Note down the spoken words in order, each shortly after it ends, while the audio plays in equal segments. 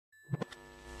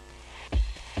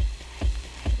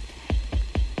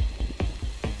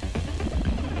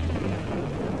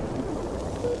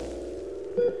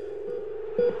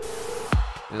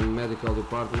medical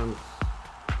department,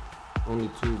 only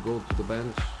two go to the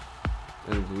bench,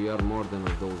 and we are more than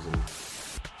a dozen.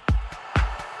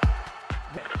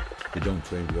 You don't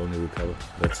train, you only recover.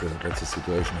 That's a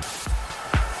situation.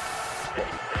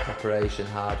 Preparation,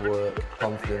 hard work,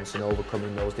 confidence in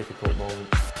overcoming those difficult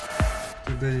moments.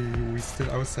 Today we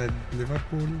still outside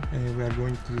Liverpool and we are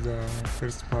going to the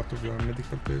first part of the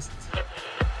medical test.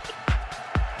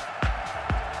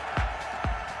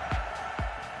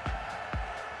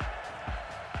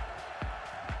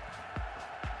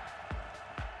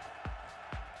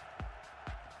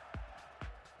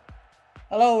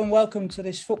 Hello and welcome to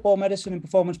this Football Medicine and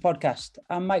Performance podcast.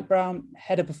 I'm Mike Brown,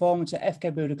 Head of Performance at FK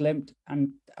Bodø/Glimt, and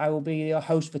I will be your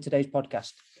host for today's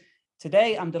podcast.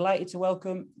 Today, I'm delighted to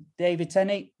welcome David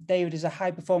Tenney. David is a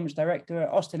high performance director at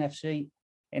Austin FC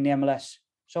in the MLS.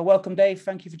 So welcome, Dave.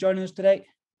 Thank you for joining us today.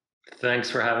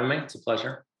 Thanks for having me. It's a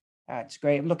pleasure. It's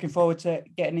great. I'm looking forward to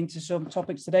getting into some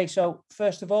topics today. So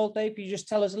first of all, Dave, can you just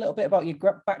tell us a little bit about your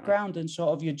background and sort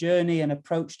of your journey and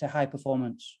approach to high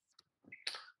performance?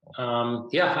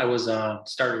 I was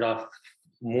started off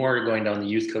more going down the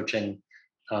youth coaching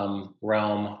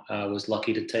realm. I was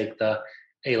lucky to take the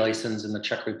A license in the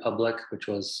Czech Republic, which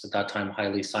was at that time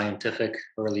highly scientific,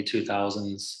 early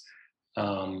 2000s.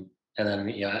 And then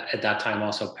at that time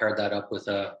also paired that up with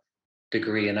a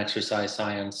degree in exercise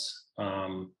science,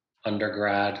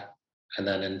 undergrad, and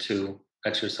then into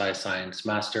exercise science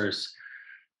masters.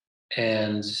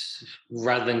 And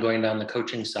rather than going down the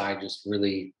coaching side, just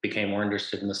really became more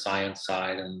interested in the science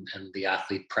side and the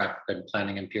athlete prep and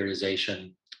planning and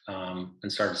periodization, and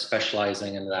started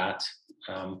specializing in that.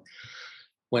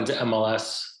 Went to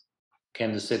MLS,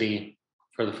 Kansas City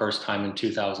for the first time in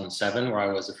 2007, where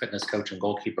I was a fitness coach and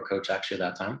goalkeeper coach actually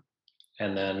at that time.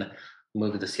 And then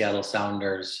moved to the Seattle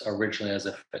Sounders originally as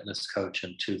a fitness coach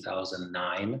in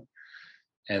 2009.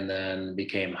 And then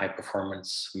became high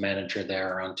performance manager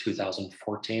there around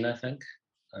 2014, I think.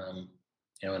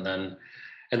 And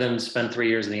then spent 3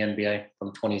 years in the NBA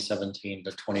from 2017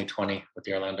 to 2020 with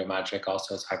the Orlando Magic,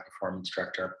 also as high performance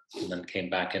director, and then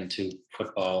came back into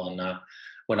football and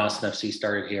when Austin FC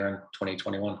started here in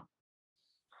 2021.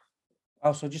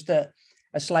 Also, just a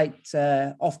slight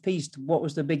off-piste, what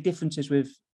was the big differences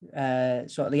with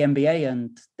sort of the NBA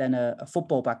and then a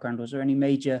football background? Was there any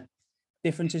major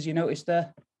differences you noticed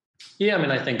there? Yeah, I mean,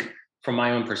 I think from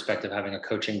my own perspective, having a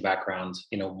coaching background,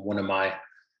 one of my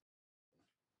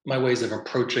ways of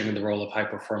approaching the role of high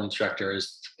performance director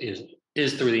is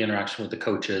through the interaction with the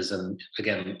coaches, and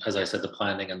again, as I said, the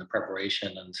planning and the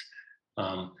preparation. And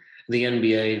the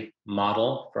NBA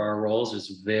model for our roles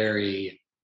is very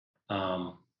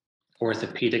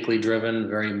orthopedically driven,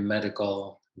 very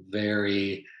medical,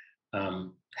 very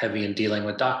heavy in dealing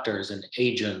with doctors and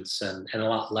agents and a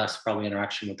lot less probably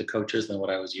interaction with the coaches than what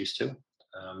I was used to.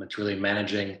 It's really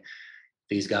managing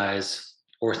these guys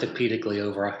orthopedically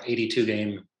over an 82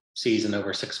 game season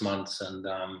over 6 months. And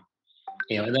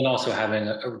then also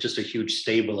having just a huge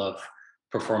stable of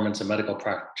performance and medical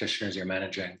practitioners you're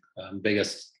managing.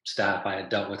 Biggest staff I had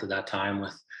dealt with at that time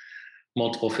with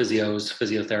multiple physios,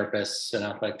 physiotherapists and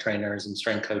athletic trainers and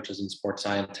strength coaches and sports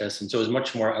scientists. And so it was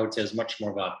much more, I would say, much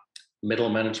more of a middle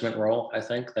management role, I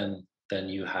think, than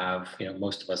you have,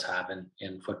 most of us have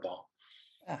in football.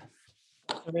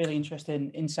 That's a really interesting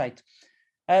insight.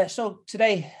 So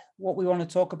today, what we want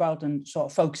to talk about and sort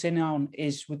of focus in on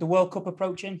is with the World Cup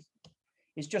approaching,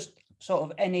 is just sort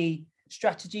of any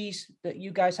strategies that you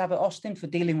guys have at Austin for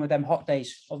dealing with them hot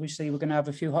days. Obviously, we're going to have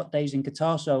a few hot days in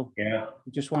Qatar, so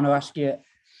we just want to ask you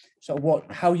sort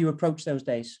of how you approach those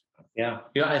days. Yeah,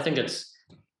 I think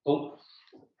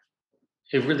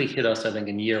it really hit us, I think,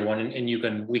 in year one,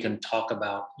 and we can talk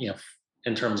about,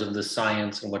 in terms of the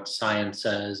science and what science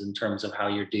says, in terms of how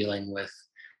you're dealing with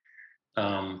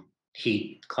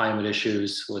heat, climate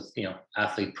issues, with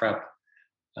athlete prep.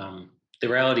 The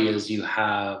reality is you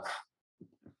have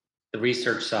the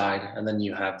research side, and then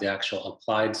you have the actual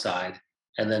applied side,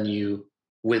 and then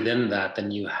within that,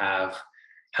 then you have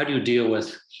how do you deal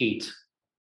with heat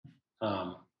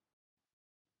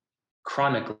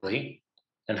chronically,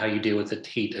 and how you deal with the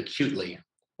heat acutely,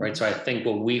 right? So I think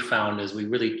what we found is we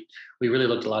really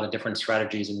looked at a lot of different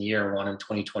strategies in year one in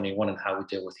 2021 and how we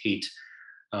deal with heat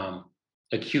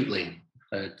acutely.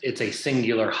 It's a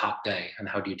singular hot day, and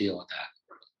how do you deal with that?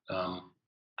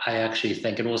 I actually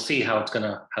think, and we'll see how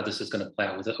this is gonna play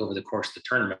out over the course of the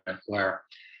tournament, where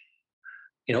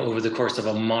over the course of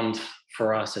a month,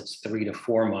 for us it's 3 to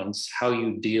 4 months, how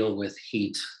you deal with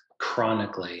heat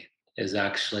chronically is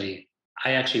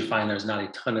I actually find there's not a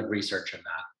ton of research in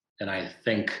that. And I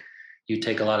think you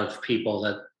take a lot of people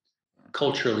that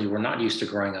culturally were not used to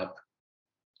growing up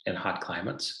in hot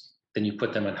climates, then you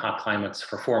put them in hot climates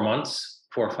for 4 months,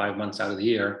 4 or 5 months out of the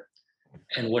year.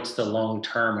 And what's the long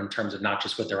term in terms of not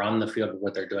just what they're on the field, but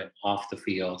what they're doing off the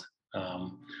field,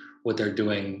 what they're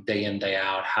doing day in, day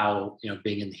out, how,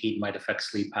 being in the heat might affect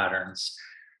sleep patterns.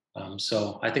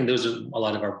 So I think those are a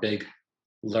lot of our big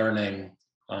learning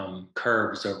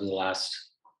curves over the last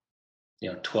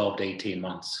 12 to 18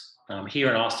 months. Here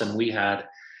in Austin, we had,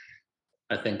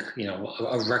 I think,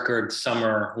 a record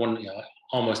summer,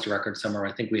 almost a record summer.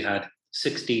 I think we had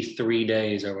 63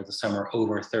 days over the summer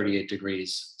over 38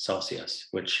 degrees Celsius,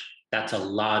 which that's a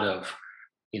lot of,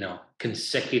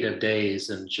 consecutive days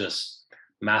and just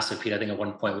massive heat. I think at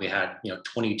one point we had,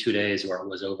 22 days where it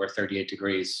was over 38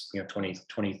 degrees,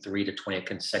 23 to 20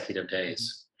 consecutive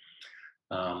days.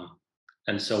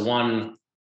 And so one,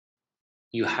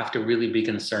 you have to really be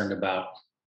concerned about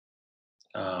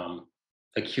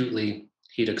acutely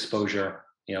heat exposure,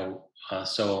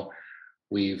 so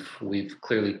we've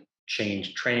clearly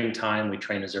changed training time. We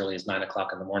train as early as 9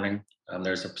 o'clock in the morning.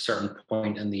 There's a certain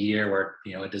point in the year where,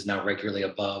 it is now regularly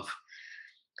above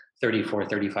 34,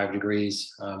 35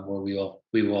 degrees, where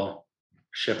we will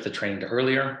shift the training to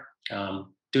earlier.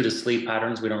 Due to sleep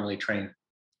patterns, we don't really train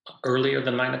earlier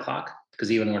than 9 o'clock,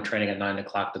 because even when we're training at 9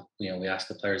 o'clock, we ask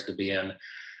the players to be in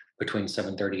between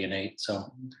 7:30 and 8.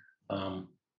 So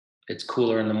it's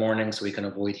cooler in the morning, so we can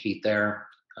avoid heat there.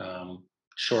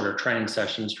 Shorter training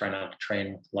sessions, try not to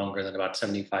train longer than about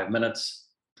 75 minutes.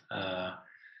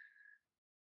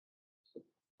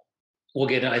 We'll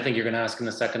get, I think you're going to ask in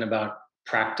a second about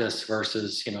practice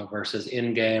versus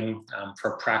in-game.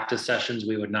 For practice sessions,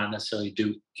 we would not necessarily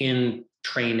do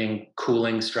in-training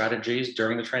cooling strategies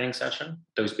during the training session.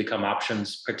 Those become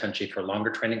options potentially for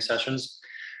longer training sessions.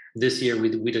 This year,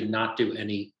 we did not do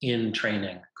any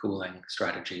in-training cooling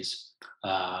strategies.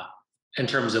 In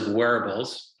terms of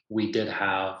wearables, we did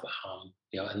have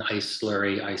an ice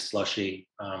slurry, ice slushy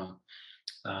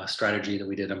strategy that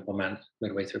we did implement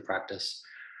midway through practice.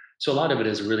 So a lot of it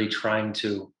is really trying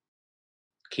to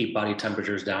keep body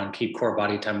temperatures down, keep core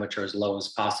body temperature as low as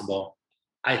possible.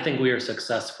 I think we are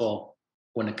successful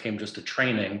when it came just to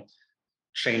training,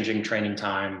 changing training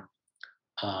time,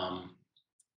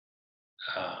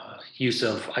 use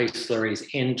of ice slurries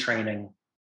in training.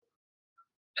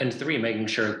 And 3, making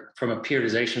sure from a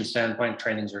periodization standpoint,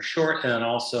 trainings are short, and then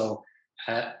also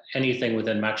anything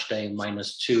within match day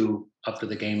 -2 up to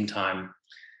the game time,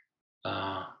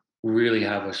 really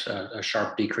have a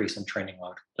sharp decrease in training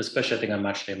load, especially I think on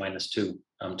match day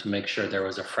 -2, to make sure there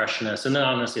was a freshness. And then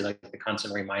honestly, like the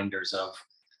constant reminders of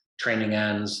training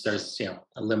ends, there's,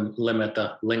 limit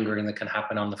the lingering that can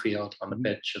happen on the field, on the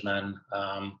pitch. And then,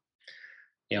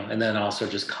 and then also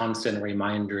just constant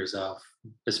reminders of,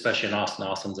 especially in Austin,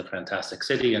 Austin's a fantastic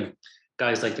city, and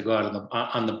guys like to go out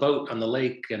on the boat, on the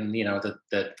lake, and,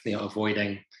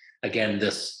 avoiding, again,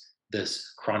 this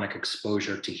chronic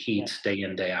exposure to heat day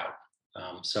in, day out.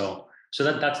 So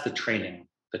that's the training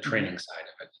side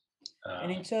of it.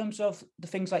 And in terms of the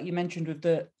things like you mentioned with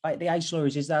the ice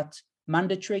slurries, is that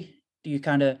mandatory? Do you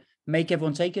kind of make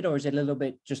everyone take it, or is it a little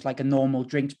bit just like a normal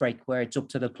drinks break where it's up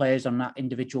to the players on that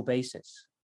individual basis?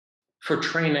 For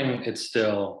training, it's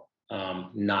still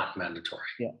not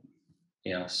mandatory.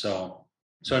 Yeah. So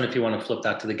and if you want to flip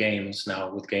that to the games now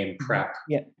with game prep,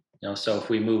 so if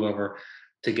we move over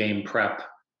to game prep,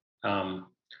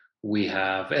 we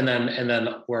have, and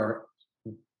then we're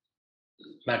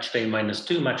match day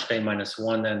 -2, match day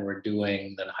 -1, then we're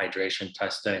doing the hydration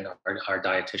testing. Our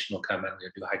dietitian will come in,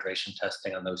 we'll do hydration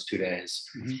testing on those 2 days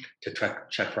to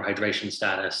check for hydration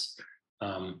status.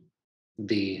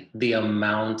 The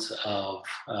amount of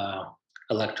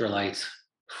electrolyte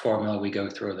formula we go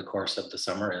through the course of the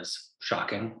summer is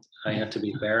shocking. I have to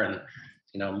be fair, and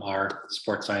our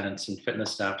sports science and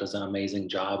fitness staff does an amazing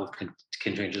job of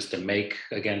continuing just to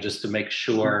make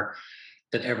sure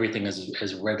that everything is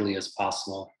as readily as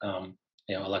possible.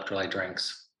 Electrolyte drinks,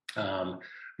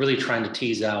 really trying to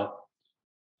tease out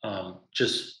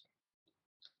just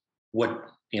what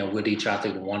what each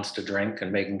athlete wants to drink,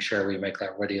 and making sure we make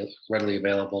that readily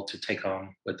available to take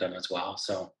home with them as well.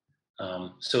 So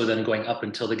then going up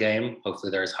until the game,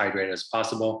 hopefully they're as hydrated as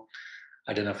possible.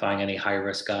 Identifying any high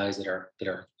risk guys that are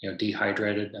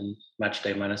dehydrated and match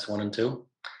day -1 and 2.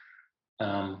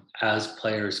 As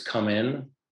players come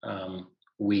in,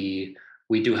 we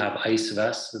do have ice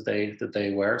vests that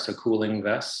they wear, so cooling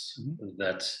vests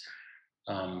that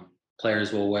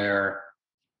players will wear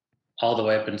all the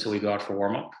way up until we go out for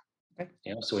warm up.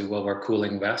 Okay. So we will wear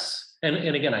cooling vests, and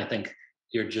again, I think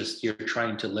you're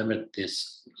trying to limit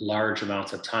this large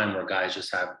amounts of time where guys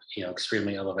just have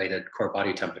extremely elevated core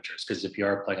body temperatures, because if you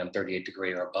are playing on 38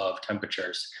 degree or above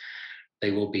temperatures,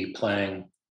 they will be playing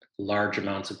large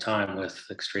amounts of time with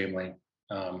extremely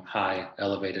high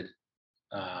elevated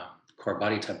core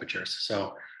body temperatures.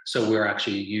 So we're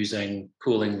actually using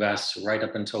cooling vests right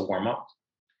up until warm up.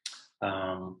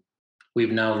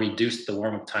 We've now reduced the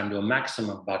warm up time to a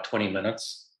maximum of about 20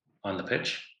 minutes on the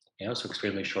pitch, so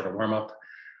extremely shorter warm up.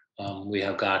 We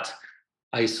have got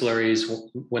ice slurries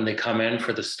when they come in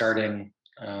for the starting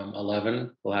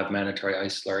 11. We'll have mandatory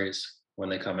ice slurries when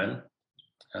they come in.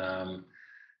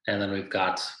 And then we've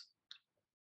got,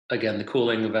 again, the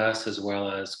cooling vests as well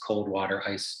as cold water,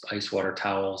 ice water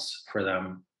towels for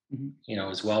them,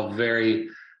 as well. Very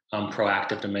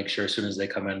proactive to make sure as soon as they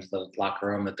come into the locker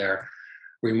room that they're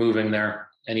removing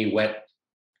any wet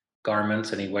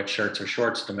garments, any wet shirts or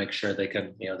shorts to make sure they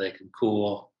can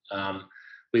cool.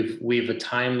 We've at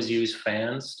times used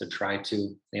fans to try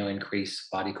to increase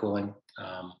body cooling,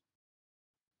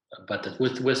 but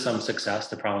with some success.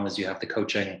 The problem is you have the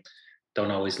coaching don't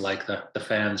always like the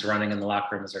fans running in the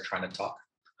locker room as they're trying to talk.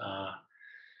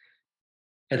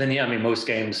 And then most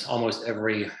games, almost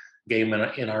every game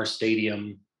in our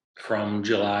stadium from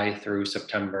July through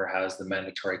September has the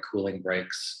mandatory cooling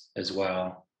breaks as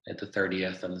well at the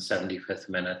 30th and the 75th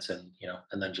minutes, and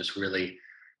then just really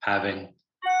having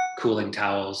cooling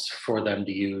towels for them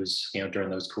to use, during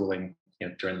those cooling,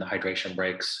 during the hydration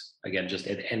breaks. Again, just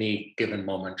at any given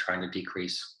moment, trying to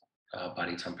decrease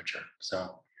body temperature.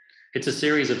 So it's a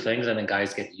series of things, and then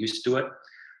guys get used to it.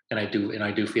 And I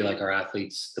do feel like our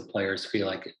athletes, the players, feel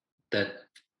like that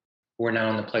we're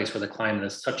now in the place where the climate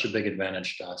is such a big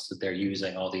advantage to us that they're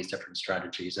using all these different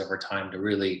strategies over time to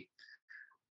really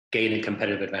gain a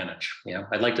competitive advantage.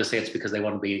 I'd like to say it's because they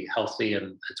want to be healthy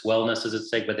and it's wellness as its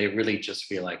sake, but they really just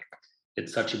feel like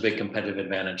it's such a big competitive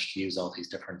advantage to use all these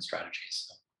different strategies.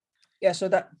 Yeah, so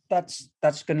that's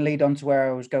going to lead on to where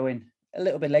I was going a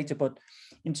little bit later. But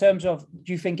in terms of,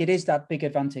 do you think it is that big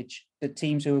advantage that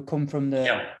teams who have come from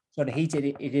the sort of heat,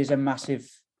 it is a massive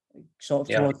sort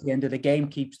of towards the end of the game,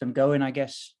 keeps them going, I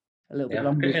guess, a little bit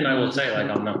longer? And I will say, like,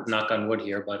 I'm not knock on wood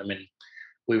here, but I mean,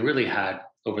 we really had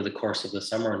over the course of the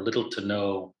summer little to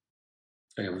no,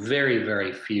 very,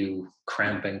 very few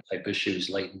cramping type issues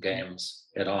late in games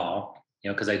at all.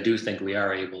 Because I do think we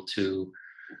are able to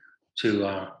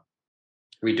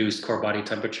reduce core body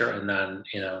temperature, and then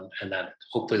and that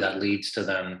hopefully that leads to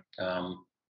then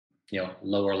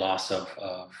lower loss of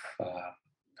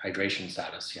hydration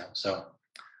status. So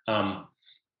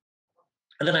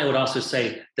and then I would also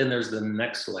say then there's the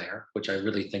next layer, which I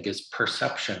really think is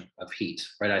perception of heat,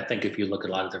 right? I think if you look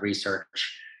at a lot of the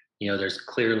research, there's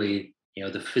clearly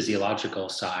the physiological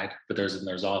side, but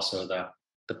there's also the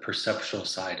perceptual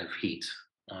side of heat,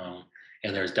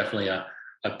 and there's definitely a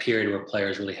period where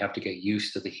players really have to get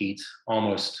used to the heat,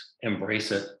 almost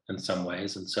embrace it in some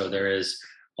ways. And so there is,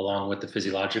 along with the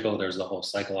physiological, there's the whole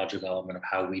psychological element of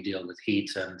how we deal with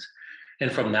heat.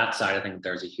 And from that side, I think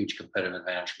there's a huge competitive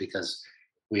advantage because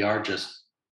we are just,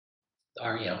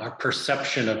 our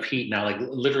perception of heat now, like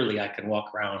literally I can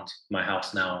walk around my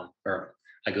house now, or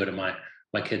I go to my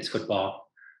kids' football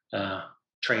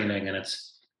training and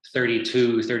it's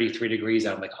 32, 33 degrees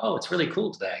out. I'm like, oh, it's really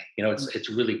cool today. It's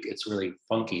really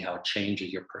funky how it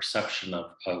changes your perception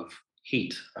of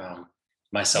heat.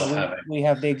 We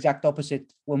have the exact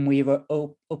opposite when we were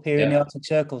up here in the Arctic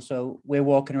Circle. So we're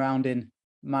walking around in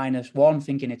 -1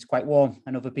 thinking it's quite warm,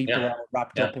 and other people are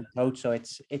wrapped up in coats. So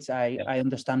I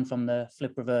understand from the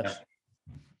flip reverse.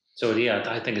 So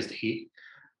I think it's the heat.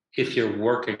 If you're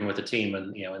working with a team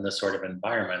and in this sort of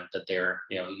environment that they're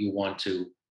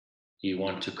you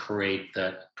want to create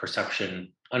that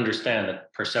perception, understand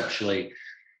that perceptually,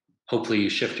 hopefully you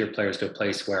shift your players to a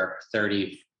place where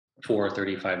 34,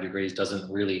 35 degrees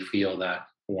doesn't really feel that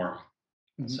warm.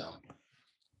 So,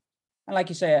 and like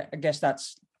you say, I guess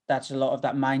that's a lot of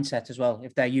that mindset as well.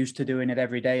 If they're used to doing it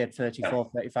every day at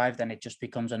 34, 35, then it just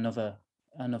becomes another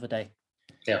day.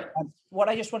 Yeah. What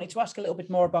I just wanted to ask a little bit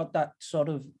more about that sort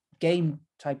of game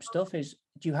type stuff is,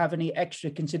 do you have any extra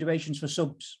considerations for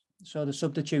subs? So the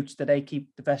substitutes, do they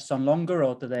keep the vests on longer,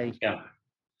 or do they? Yeah.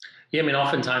 I mean,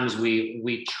 oftentimes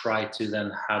we try to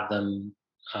then have them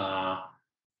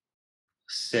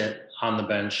sit on the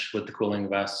bench with the cooling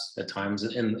vests at times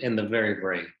in the very,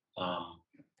 very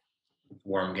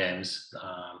warm games.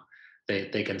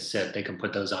 They can sit, they can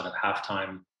put those on at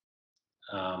halftime.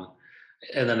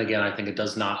 And then again, I think it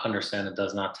does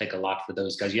not take a lot for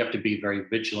those guys. You have to be very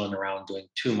vigilant around doing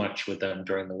too much with them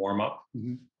during the warm up.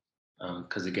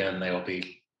 Because again, they will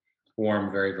be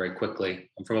warm very, very quickly.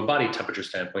 And from a body temperature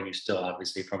standpoint, you still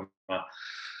obviously from a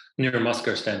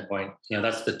neuromuscular standpoint,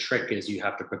 that's the trick, is you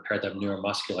have to prepare them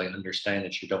neuromuscularly, understand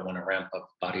that you don't want to ramp up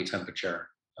body temperature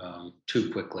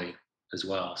too quickly as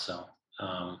well. So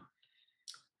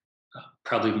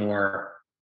probably more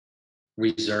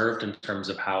reserved in terms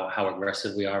of how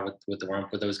aggressive we are with the warm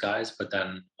up with those guys. But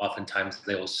then oftentimes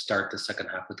they will start the second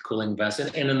half with cooling vests,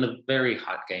 and in the very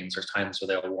hot games, there's times where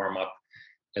they'll warm up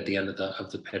at the end of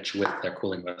the pitch with their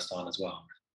cooling vest on as well.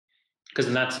 Because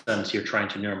in that sense, you're trying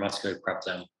to neuromuscularly prep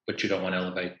them, but you don't want to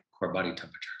elevate core body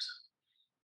temperatures.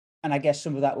 And I guess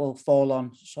some of that will fall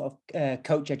on sort of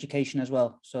coach education as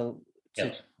well. So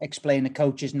to explain the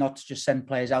coaches not to just send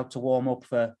players out to warm up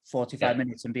for 45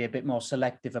 minutes and be a bit more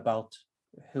selective about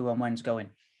who and when's going.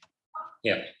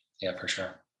 Yeah, for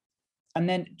sure. And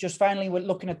then just finally, we're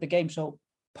looking at the game. So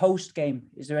post game,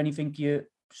 is there anything you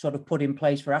sort of put in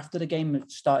place for after the game,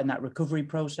 starting that recovery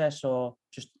process, or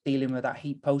just dealing with that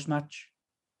heat post match?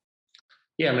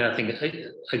 Yeah, I mean, I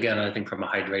think from a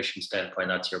hydration standpoint,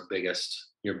 that's your biggest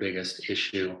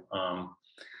issue.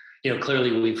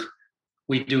 Clearly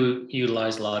we do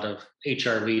utilize a lot of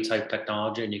HRV type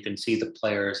technology, and you can see the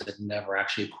players that never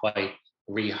actually quite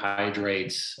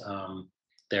rehydrates.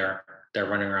 They're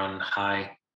running around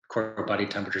high core body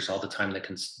temperatures all the time. They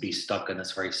can be stuck in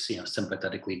this very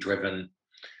sympathetically driven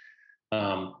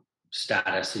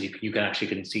status. So you can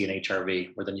actually see an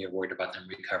HRV, where then you're worried about them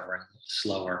recovering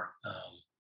slower.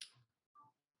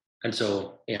 And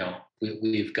so,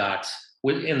 we've got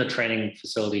within the training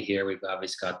facility here, we've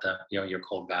obviously got the, your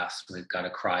cold baths. We've got a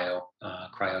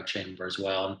cryo chamber as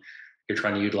well. And you're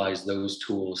trying to utilize those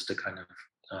tools to kind of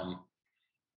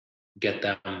get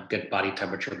body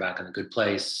temperature back in a good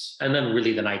place. And then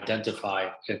really then identify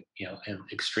if, in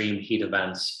extreme heat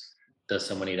events, does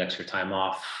someone need extra time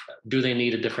off? Do they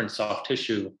need a different soft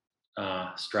tissue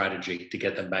strategy to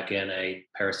get them back in a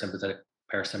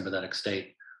parasympathetic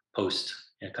state post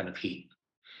kind of heat?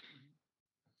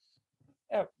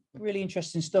 Yeah, really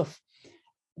interesting stuff.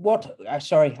 I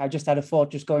just had a thought,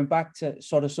 just going back to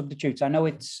sort of substitutes. I know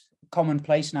it's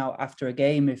commonplace now after a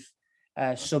game if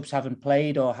subs haven't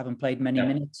played or haven't played many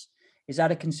minutes. Is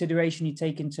that a consideration you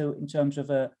take in terms of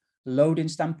a loading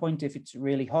standpoint? If it's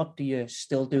really hot, do you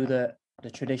still do the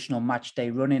traditional match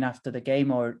day running after the game,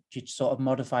 or do you sort of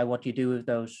modify what you do with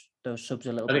those subs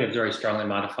a little bit? I think it's very strongly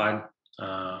modified.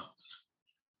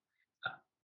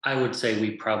 I would say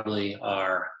we probably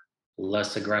are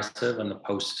less aggressive in the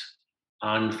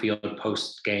on-field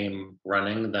post-game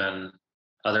running than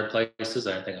other places.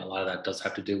 I think a lot of that does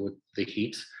have to do with the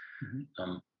heat.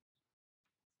 Mm-hmm.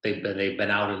 They've been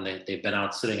out and they've been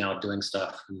out sitting out doing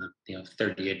stuff in the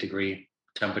 38 degree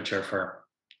temperature for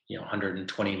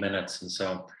 120 minutes, and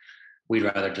so we'd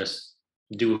rather just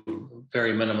do a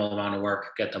very minimal amount of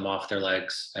work, get them off their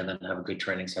legs, and then have a good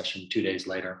training session 2 days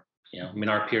later.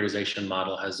 Our periodization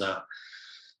model has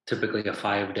typically a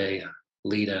 5-day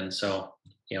lead in. So,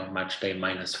 match day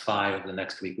 -5 the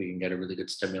next week, we can get a really good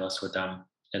stimulus with them.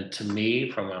 And to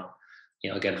me, from a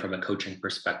coaching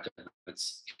perspective,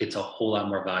 it's a whole lot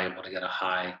more valuable to get a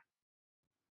high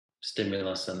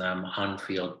stimulus in them on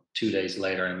field 2 days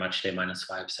later in match day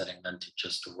 -5 setting than to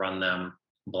just run them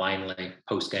blindly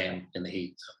post game in the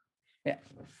heat. So. Yeah,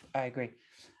 I agree.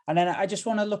 And then I just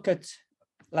want to look at,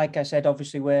 like I said,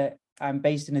 obviously I'm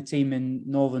based in a team in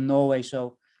Northern Norway.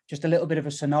 So just a little bit of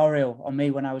a scenario on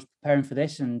me when I was preparing for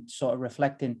this and sort of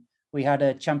reflecting. We had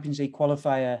a Champions League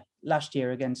qualifier last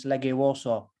year against Legia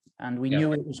Warsaw, and we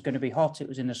knew it was going to be hot. It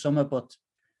was in the summer, but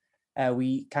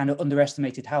we kind of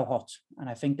underestimated how hot. And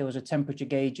I think there was a temperature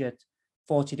gauge at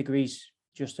 40 degrees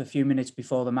just a few minutes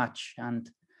before the match. And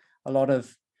a lot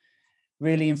of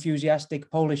really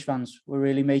enthusiastic Polish fans were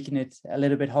really making it a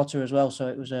little bit hotter as well. So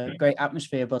it was a great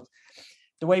atmosphere. But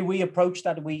the way we approached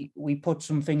that, we put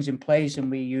some things in place,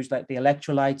 and we used like the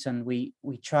electrolytes, and we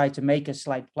tried to make a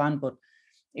slight plan, but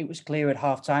it was clear at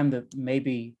halftime that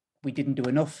maybe we didn't do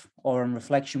enough, or on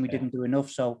reflection, we didn't do enough.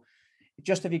 So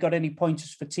just, have you got any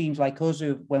pointers for teams like us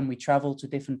who, when we travel to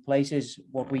different places,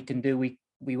 what we can do?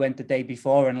 We went the day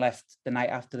before and left the night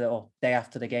after or day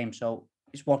after the game. So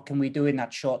what can we do in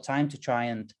that short time to try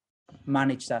and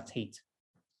manage that heat?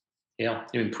 Yeah,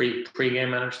 you mean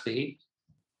pre-game manage the heat?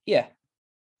 Yeah.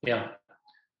 Yeah.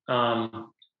 I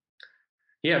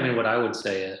mean, what I would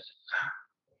say is,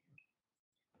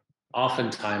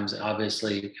 oftentimes,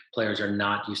 obviously, players are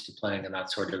not used to playing in that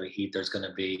sort of a heat. There's going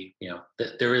to be,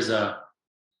 there is a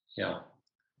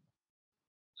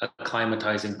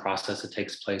acclimatizing process that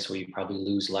takes place where you probably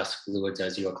lose less fluids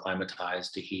as you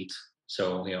acclimatize to heat.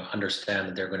 So, understand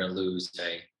that they're going to lose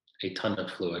a ton of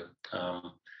fluid,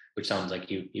 which sounds like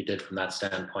you did from that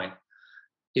standpoint.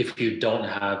 If you don't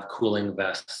have cooling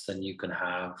vests, then you can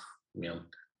have,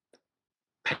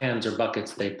 pans or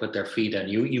buckets they put their feet in.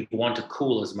 You want to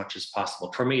cool as much as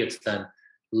possible. For me, it's then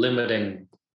limiting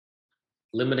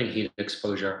limiting heat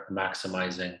exposure,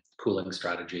 maximizing cooling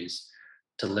strategies.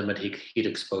 To limit heat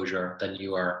exposure, then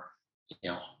you are,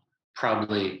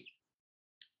 probably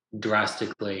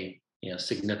drastically,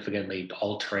 significantly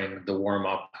altering the warm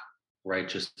up, right?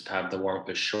 Just have the warm up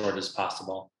as short as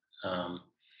possible.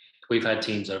 We've had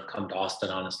teams that have come to Austin,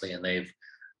 honestly, and they've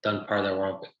done part of their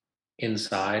warm up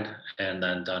inside and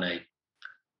then done a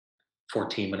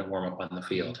 14-minute warm up on the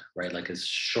field, right? Like as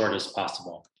short as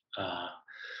possible.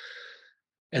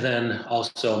 And then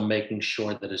also making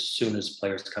sure that as soon as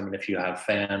players come in, if you have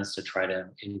fans, to try to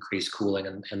increase cooling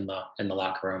in the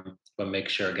locker room, but make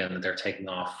sure again that they're taking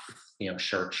off,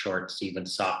 shirts, shorts, even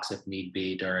socks if need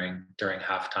be during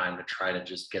halftime, to try to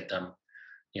just get them,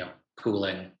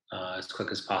 cooling as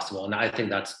quick as possible. And I think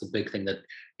that's the big thing that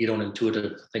you don't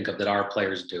intuitively think of that our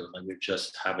players do. Like we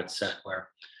just have it set where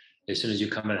as soon as you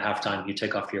come in at halftime, you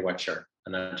take off your wet shirt,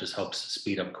 and that just helps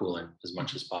speed up cooling as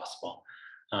much as possible.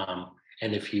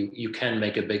 And if you can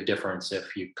make a big difference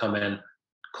if you come in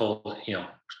cold,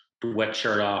 wet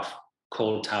shirt off,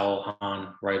 cold towel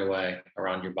on right away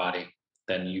around your body,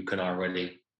 then you can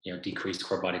already, decrease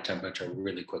core body temperature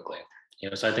really quickly.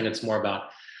 So I think it's more about,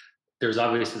 there's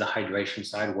obviously the hydration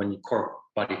side. When your core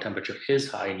body temperature is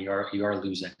high and you are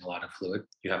losing a lot of fluid,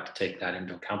 you have to take that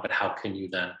into account. But how can you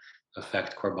then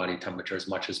affect core body temperature as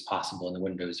much as possible in the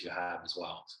windows you have as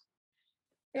well?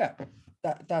 Yeah,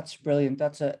 that's brilliant.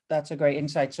 That's a great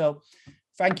insight. So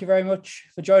thank you very much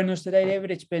for joining us today,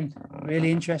 David. It's been really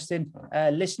interesting.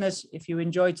 Listeners, if you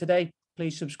enjoyed today,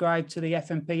 please subscribe to the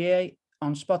FMPA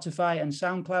on Spotify and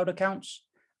SoundCloud accounts,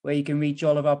 where you can reach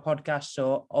all of our podcasts,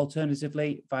 or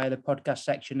alternatively via the podcast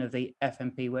section of the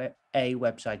FMPA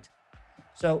website.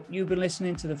 So you've been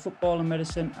listening to the Football and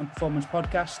Medicine and Performance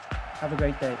podcast. Have a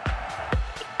great day.